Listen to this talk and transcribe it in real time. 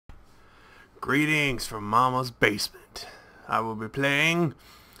Greetings from Mama's basement. I will be playing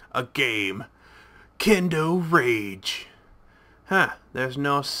a game, Kendo Rage. Huh, there's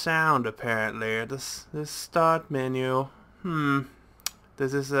no sound apparently at this start menu.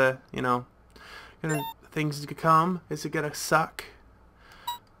 Does this, things to come? Is it gonna suck?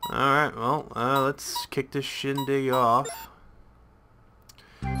 Alright, well, let's kick this shindig off.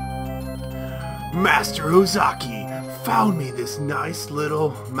 Master Ozaki found me this nice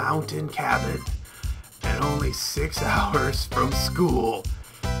little mountain cabin and only 6 hours from school.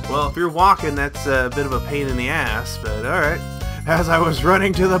 Well, if you're walking, that's a bit of a pain in the ass, but alright. As I was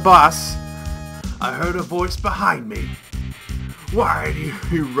running to the bus, I heard a voice behind me. Why do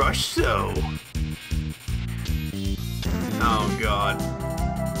you rush so? Oh god.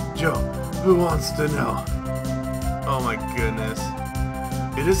 Joe, who wants to know? Oh my goodness.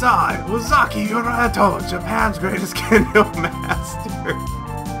 It is I, Ozaki Yurato, Japan's greatest Kendo master.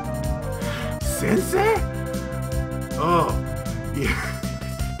 Sensei? Oh, yeah.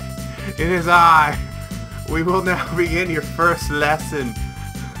 It is I. We will now begin your first lesson.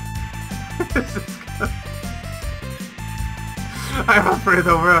 I'm afraid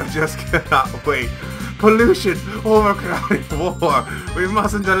the world just cannot wait. Pollution, overcrowding, war. We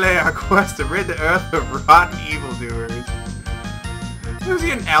mustn't delay our quest to rid the earth of rotten evildoers. Is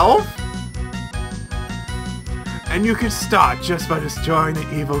he an elf? And you can start just by destroying the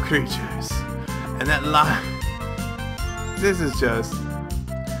evil creatures. And that line... This is just...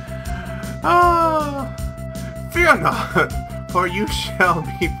 Oh, fear not, for you shall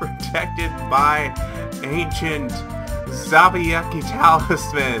be protected by ancient Zabayaki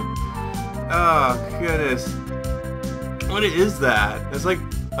talisman. Oh, goodness. What is that? It's like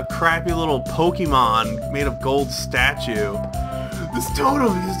a crappy little Pokemon made of gold statue. This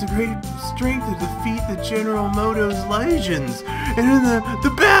totem is the great strength to defeat the General Moto's legions and in the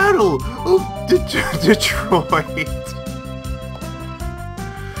battle of Detroit.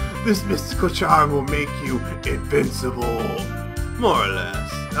 This mystical charm will make you invincible. More or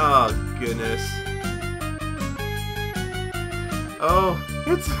less. Oh, goodness. Oh,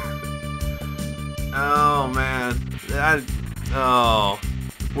 it's... Oh, man. Oh,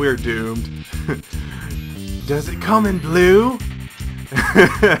 we're doomed. Does it come in blue?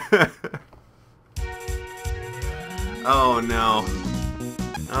 Oh no.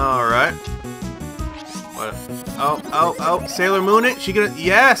 Alright. What? Oh, Sailor Moon it? She gonna...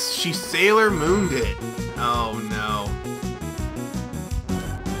 Yes! She Sailor Mooned it. Oh no.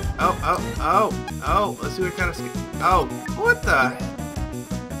 Oh. Let's see what kind of... Oh, what the...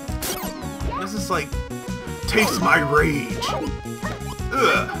 This is like... Taste my rage.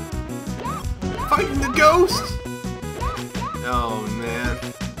 Ugh. Fighting the ghost? Oh man.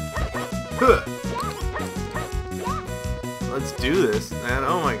 Huh. Let's do this, man.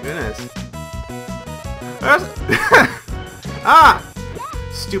 Oh my goodness. Ah!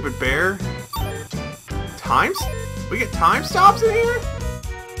 Stupid bear. Times? We get time stops in here?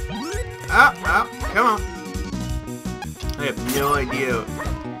 Come on. I have no idea.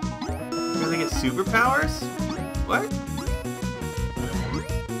 Do they get superpowers? What?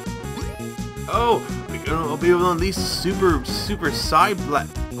 Oh! I'll be able to unleash super side black.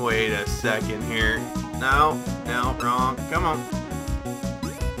 Wait a second here. No, wrong. Come on.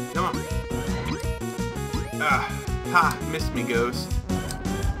 Ha! Missed me, ghost.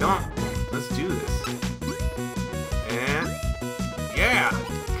 Come on, let's do this. And yeah,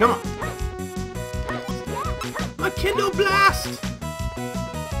 come on. My Kendo Blast.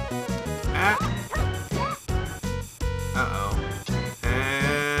 Uh-oh.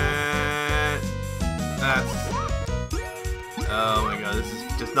 Oh my god, this is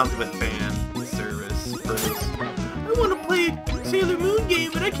just nothing but fan service for this. I want to play a Sailor Moon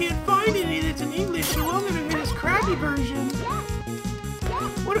game, but I can't find any that's in English, so I'm gonna hit this crappy version.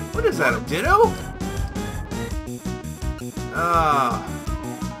 What is that, a Ditto?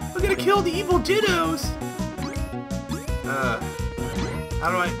 We're gonna kill the evil Dittos! How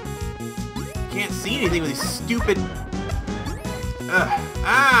do I... Can't see anything with these stupid...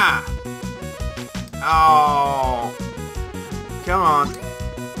 Oh... Come on.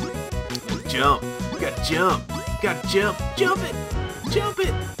 Jump. Gotta jump. Gotta jump. Jump it. Jump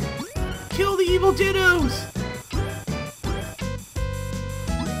it. Kill the evil dittos.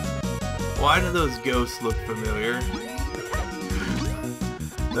 Why do those ghosts look familiar?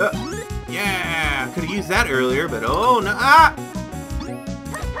 Yeah. Could have used that earlier, but oh no. Ah!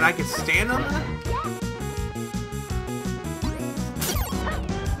 And I could stand on that?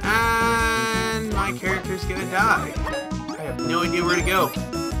 And my character's gonna die. I have no idea where to go.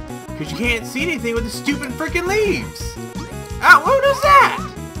 Because you can't see anything with the stupid freaking leaves. Ow, what was that?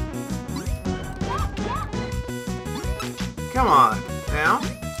 Come on, now.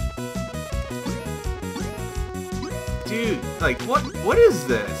 Dude, like, what is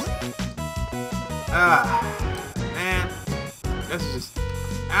this? Man. This is just...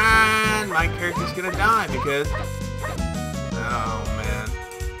 And my character's gonna die because... Oh, man.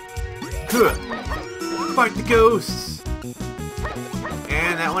 Fight the ghosts!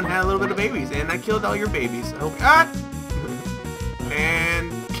 And that one had a little bit of babies, and I killed all your babies. I hope...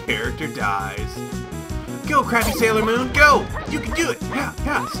 And character dies. Go, Crappy Sailor Moon, go! You can do it!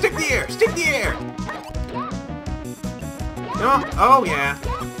 Yeah, stick the air, stick the air! Oh yeah.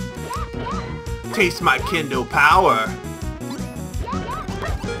 Taste my Kendo power.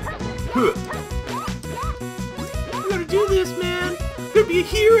 I'm gonna do this, man. I'm gonna be a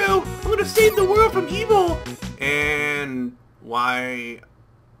hero. I'm gonna save the world from evil. And why?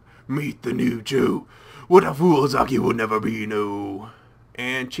 Meet the new Joe. What a fool Zaki will never be, no.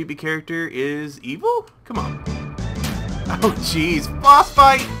 And chibi character is evil? Come on. Oh jeez, boss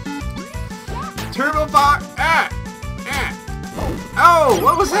fight. Turbo box. Oh,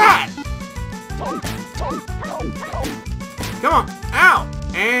 what was that? Come on. Ow.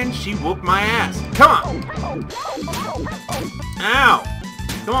 And she whooped my ass. Come on. Ow.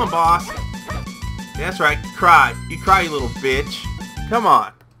 Come on, boss. That's right. Cry. You cry, you little bitch. Come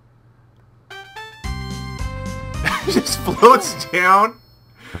on. Just floats down.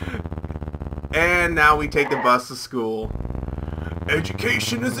 And now we take the bus to school.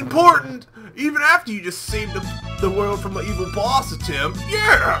 Education is important. Even after you just saved the world from an evil boss attempt.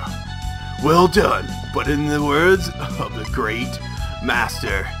 Yeah! Well done. But in the words of the great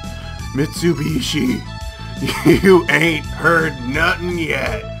master, Mitsubishi, you ain't heard nothing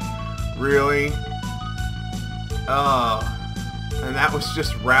yet. Really? Oh. And that was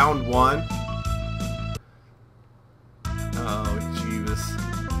just round one? Oh,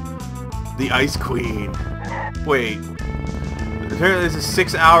 jeebus. The Ice Queen. Wait. Apparently this is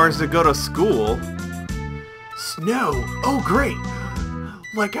 6 hours to go to school. Snow! Oh, great!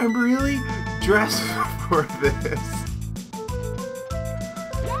 Like I'm really dressed for this.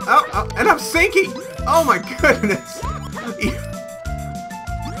 Oh, and I'm sinking! Oh my goodness!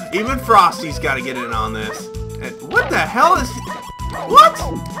 Even Frosty's gotta get in on this. And what the hell is... What?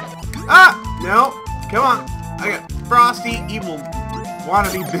 Ah! No. Come on. I got Frosty, evil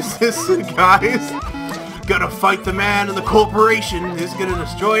wannabe business guys. Gotta fight the man and the corporation is gonna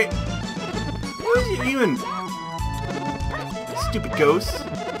destroy it. What is it even? Stupid ghosts.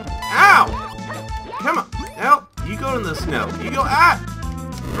 Ow! Come on. No, you go in the snow. You go.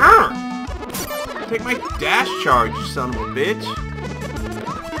 Take my dash charge, you son of a bitch.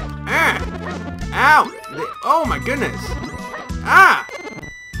 Ow! Oh my goodness.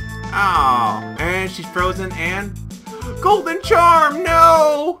 Oh, and she's frozen and golden charm.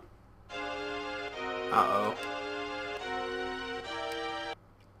 No. Uh-oh.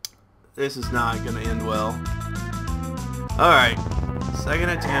 This is not gonna end well. Alright. Second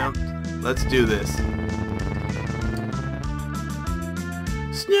attempt. Let's do this.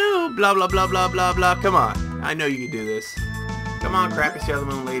 Snow! Blah, blah, blah, blah, blah, blah. Come on. I know you can do this. Come on, Crappy Sailor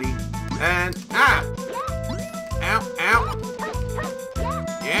Moon lady. And... Ow! Ow!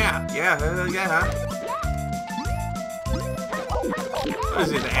 Yeah. What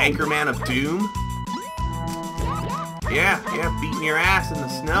is it, the Anchorman of Doom? Yeah, beating your ass in the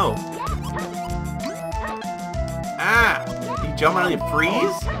snow. You jumping on the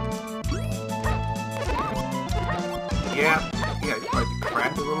freeze? Yeah, like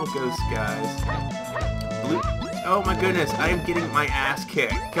crappy little ghost guys. Blue. Oh my goodness, I am getting my ass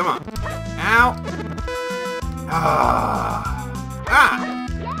kicked. Come on. Ow!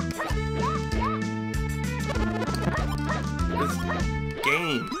 This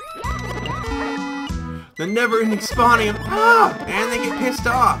game. The never-ending spawning of... and they get pissed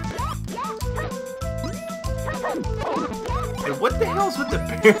off. And what the hell's with the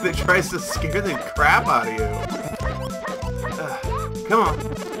bear that tries to scare the crap out of you? Come on.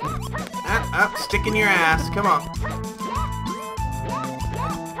 Up, stick in your ass. Come on.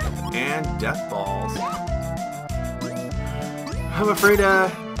 And death balls. I'm afraid,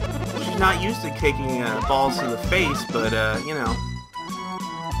 she's not used to kicking balls to the face, but, you know,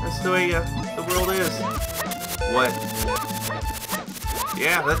 that's the way the world is. What?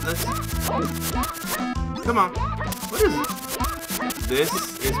 Yeah, that's... Come on. What is it? This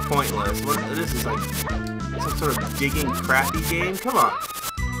is pointless. This is like some sort of digging crappy game? Come on.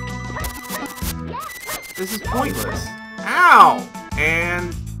 This is pointless. Ow!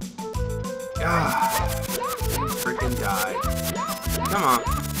 And... freaking died. Come on.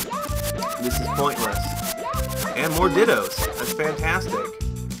 This is pointless. And more dittos. That's fantastic.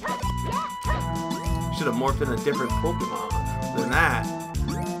 Should have morphed in a different Pokemon. than that.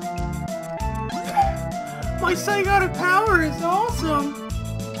 My psychotic power is awesome!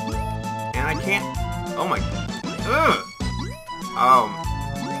 And I can't... Oh my... Ugh!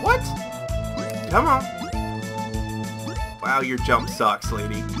 What? Come on. Wow, your jump sucks,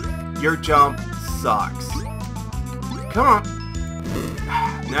 lady. Your jump sucks. Come on.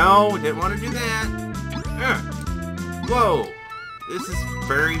 No, didn't want to do that. Whoa. This is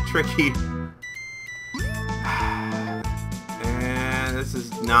very tricky. And this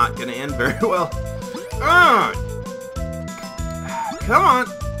is not going to end very well. Come on.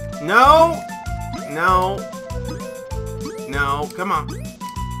 No. No. No, come on.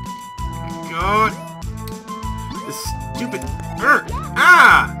 God. This stupid...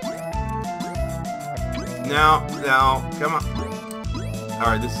 No, no, come on.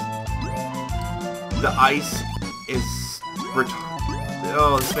 Alright, this... The ice is...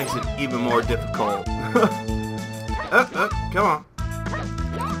 Oh, this makes it even more difficult. Come on.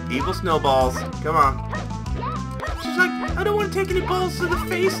 Evil snowballs. Come on. She's like, I don't want to take any balls to the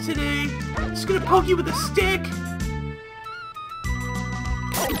face today. I'm just gonna poke you with a stick.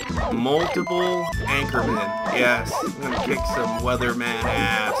 Multiple anchormen. Yes, I'm gonna kick some weatherman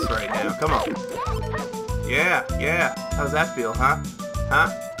ass right now. Come on. Yeah, yeah. How's that feel, huh? Huh?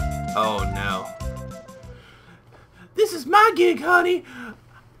 Oh no. This is my gig, honey.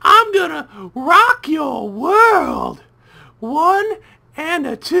 I'm gonna rock your world. 1 and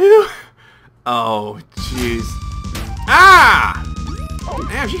a 2. Oh, jeez. Ah!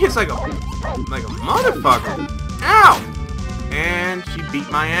 Damn, she hits like a motherfucker. Ow! And she beat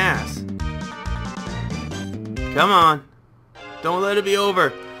my ass. Come on. Don't let it be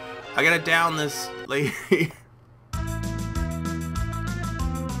over. I gotta down this lady.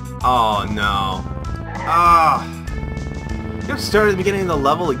 Oh, no. Ah. You have to start at the beginning of the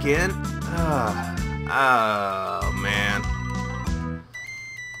level again? Oh, man.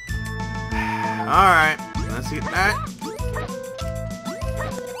 Alright. Let's see that.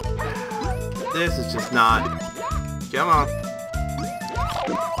 This is just not... Come on.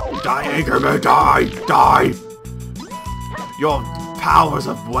 Die, Anchorman, die! Die! Your powers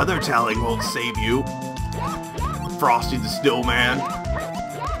of weather telling won't save you. Frosty the Snowman.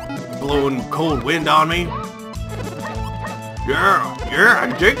 Blowing cold wind on me. Yeah, yeah,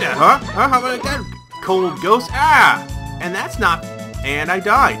 I dig that, huh? How about that? Cold ghost? Ah! And that's not... And I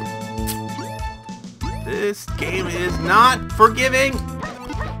died. This game is not forgiving.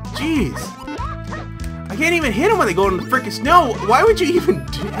 Jeez. I can't even hit them when they go in the frickin' snow. Why would you even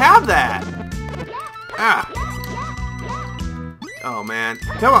have that? Ah. Oh, man.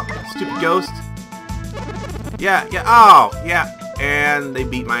 Come on, stupid ghost. Yeah, yeah. Oh, yeah. And they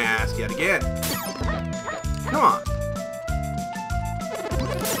beat my ass yet again. Come on.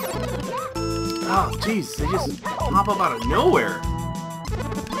 Oh, jeez. They just pop up out of nowhere.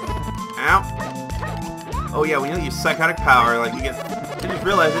 Ow. Oh, yeah, when you use psychotic power, like, you just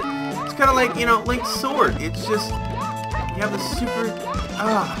realize it. It's kind of like, you know, Link's sword. It's just, you have this super,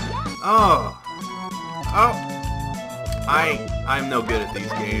 I'm no good at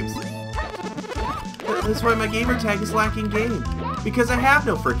these games. That's why my gamer tag is lacking game. Because I have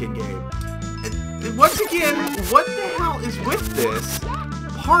no freaking game. And once again, what the hell is with this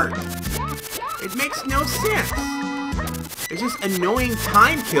part? It makes no sense. It's just annoying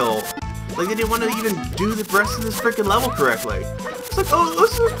time kill. Like they didn't want to even do the rest of this freaking level correctly. It's like, oh,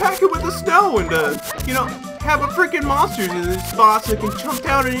 let's just pack it with the snow and, you know, have a freaking monsters in these spots that can jump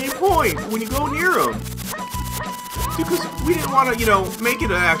down at any point when you go near them. Because we didn't want to, you know, make it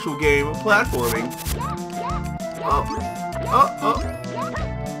an actual game of platforming.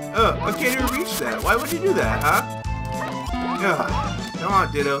 I can't even reach that. Why would you do that, huh? Come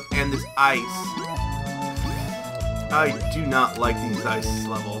on, Ditto. And this ice. I do not like these ice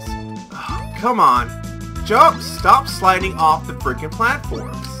levels. Oh, come on. Jump! Stop sliding off the freaking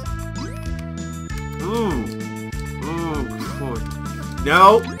platforms. Ooh. Ooh.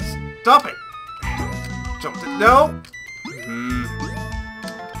 No! Stop it! Jump it. No!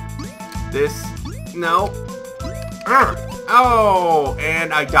 This. No. Oh!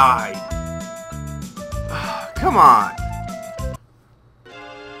 And I died. Come on.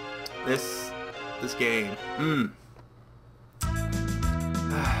 This game.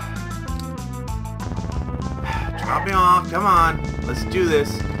 Drop me off. Come on. Let's do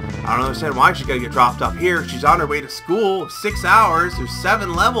this. I don't understand why she's gotta get dropped off here. She's on her way to school. 6 hours. There's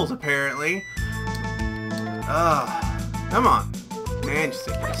 7 levels apparently. Come on. Man, just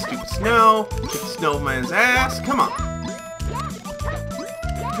take that stupid snow. Kick the snowman's ass. Come on.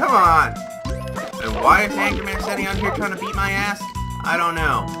 Come on. And why is Anchorman standing out here trying to beat my ass? I don't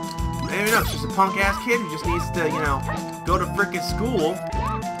know. Maybe no, she's a punk-ass kid who just needs to, you know, go to frickin' school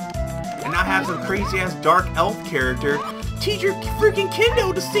and not have some crazy-ass dark elf character teach your freaking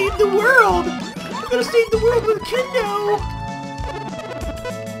Kendo to save the world! I'm gonna save the world with Kendo!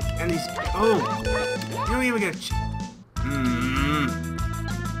 And these... Oh! You don't even get a...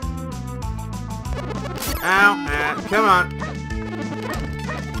 Ow! Come on!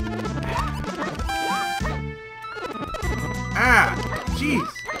 Ah! Jeez!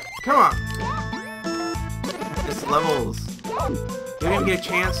 Come on! This level's... They don't even get a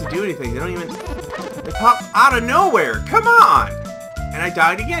chance to do anything. They don't even... They pop out of nowhere! Come on! And I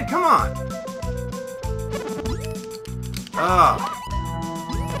died again. Come on! Ugh.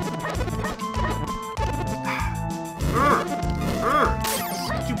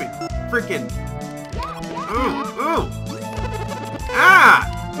 Stupid freaking... Ooh!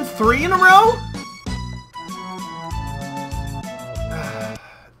 Ah! With 3 in a row?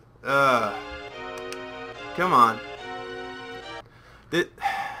 Come on. You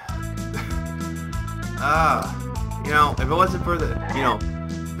know, if it wasn't for the, you know,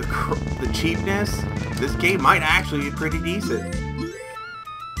 the cheapness, this game might actually be pretty decent.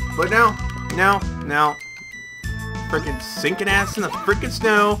 But no. Freaking sinking ass in the freaking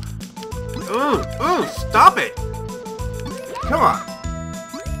snow. Ooh, stop it. Come on.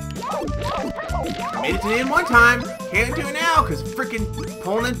 Made it to the end one time. Can't do it now because freaking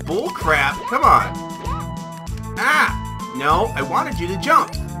pulling in bull crap. Come on. Ah! No, I wanted you to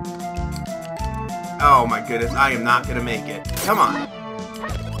jump. Oh my goodness, I am not gonna make it. Come on.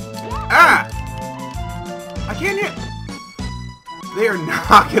 Ah! I can't hit. They are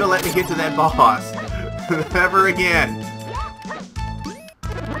not gonna let me get to that boss. Ever again.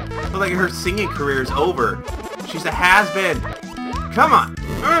 Looks like her singing career is over. She's a has-been. Come on.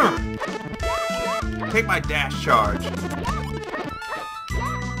 Take my dash charge.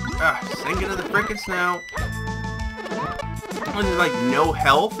 Sink into the frickin' snow. There's like no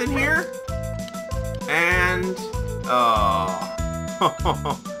health in here? And... Oh.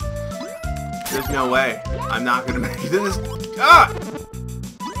 There's no way. I'm not gonna make this.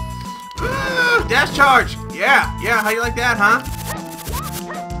 Dash charge! Yeah, how you like that, huh?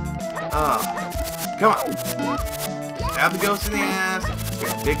 Come on. Stab the ghost in the ass.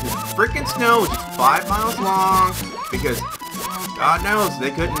 Dig this frickin' snow, which is 5 miles long, because God knows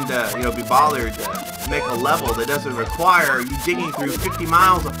they couldn't, you know, be bothered to make a level that doesn't require you digging through 50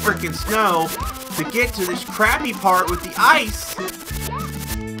 miles of frickin' snow to get to this crappy part with the ice.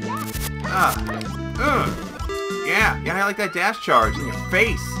 Yeah, I like that dash charge in your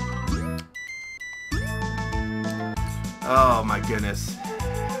face. Oh my goodness.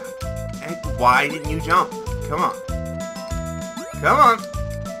 And why didn't you jump? Come on. Come on.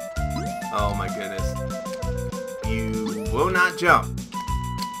 Oh my goodness. You will not jump.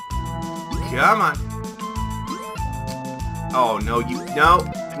 Come on. Oh no,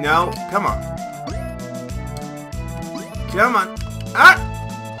 no, come on. Come on. Ah!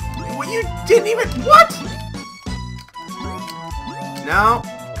 Well, you didn't even, what? No.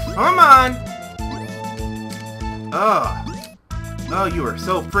 Come on. Oh, you are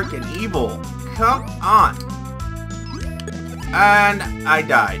so freaking evil. Come on. And I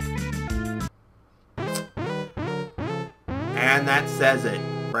died. And that says it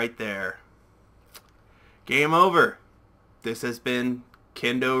right there. Game over. This has been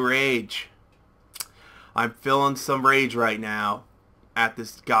Kendo Rage. I'm feeling some rage right now at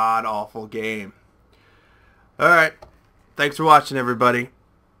this god-awful game. Alright. Thanks for watching, everybody.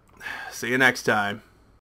 See you next time.